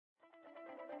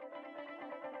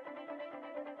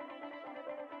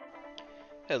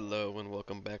Hello and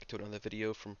welcome back to another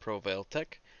video from ProVale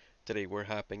Tech. Today we're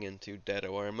hopping into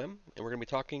Datto RMM and we're going to be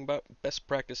talking about best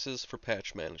practices for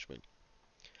patch management.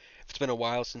 If it's been a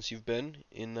while since you've been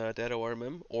in Datto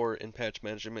RMM or in patch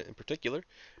management in particular,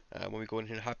 when we go in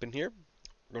here and hop in here,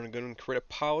 we're going to go and create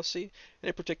a policy. And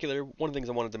in particular, one of the things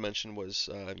I wanted to mention was,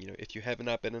 if you have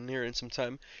not been in here in some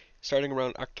time, starting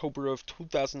around October of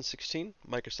 2016,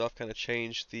 Microsoft kind of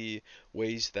changed the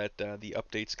ways that the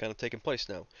updates kind of taking place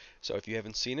now. So if you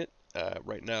haven't seen it,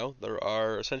 right now there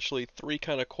are essentially three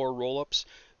kind of core rollups.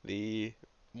 The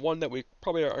one that we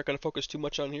probably aren't going to focus too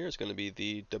much on here is going to be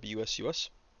the WSUS,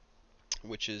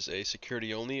 which is a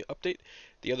security only update.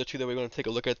 The other two that we're going to take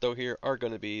a look at though here are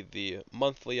going to be the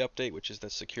monthly update, which is the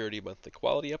security monthly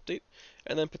quality update,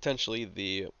 and then potentially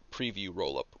the preview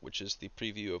rollup, which is the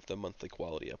preview of the monthly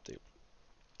quality update.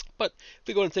 But if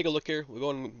we go and take a look here, we're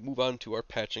going to move on to our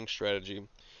patching strategy.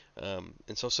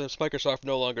 And so since Microsoft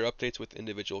no longer updates with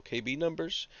individual KB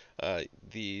numbers,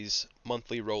 these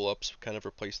monthly rollups kind of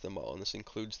replace them all. And this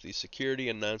includes the security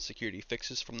and non-security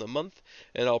fixes from the month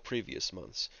and all previous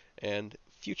months. And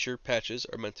future patches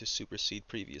are meant to supersede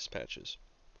previous patches.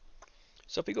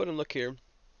 So if we go and look here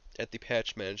at the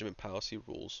patch management policy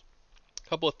rules, a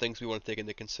couple of things we want to take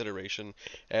into consideration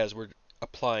as we're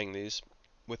applying these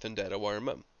within Datto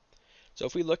RMM. So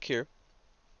if we look here,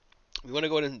 we want to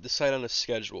go ahead and decide on a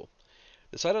schedule.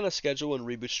 Decide on a schedule and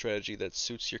reboot strategy that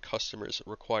suits your customer's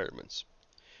requirements.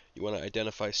 You want to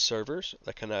identify servers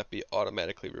that cannot be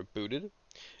automatically rebooted,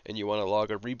 and you want to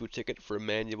log a reboot ticket for a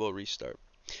manual restart.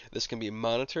 This can be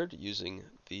monitored using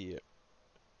the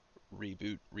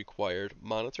reboot required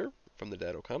monitor from the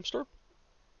Datto.com store.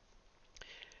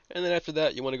 And then after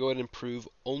that, you want to go ahead and approve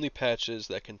only patches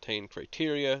that contain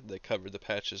criteria that cover the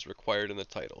patches required in the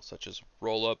title, such as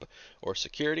rollup or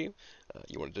security.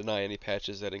 You want to deny any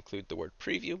patches that include the word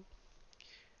preview.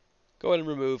 Go ahead and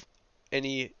remove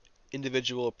any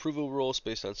individual approval rules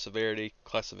based on severity,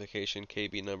 classification,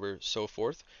 KB number, so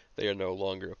forth. They are no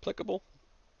longer applicable.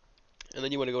 And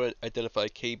then you want to go and identify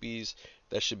KBs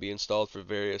that should be installed for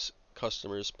various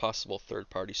customers' possible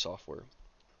third-party software.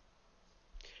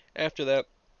 After that,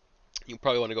 you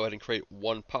probably want to go ahead and create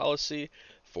one policy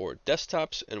for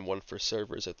desktops and one for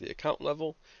servers at the account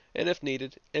level, and if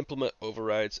needed, implement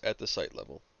overrides at the site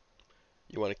level.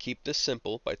 You want to keep this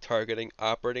simple by targeting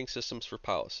operating systems for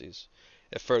policies.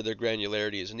 If further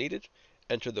granularity is needed,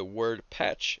 enter the word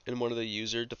patch in one of the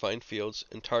user-defined fields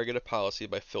and target a policy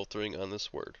by filtering on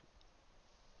this word.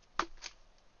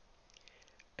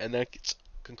 And that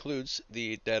concludes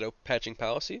the Datto patching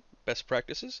policy best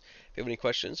practices. If you have any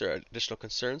questions or additional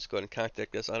concerns, go ahead and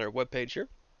contact us on our webpage here,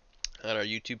 on our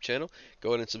YouTube channel. Go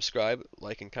ahead and subscribe,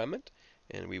 like, and comment,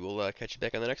 and we will catch you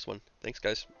back on the next one. Thanks,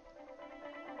 guys.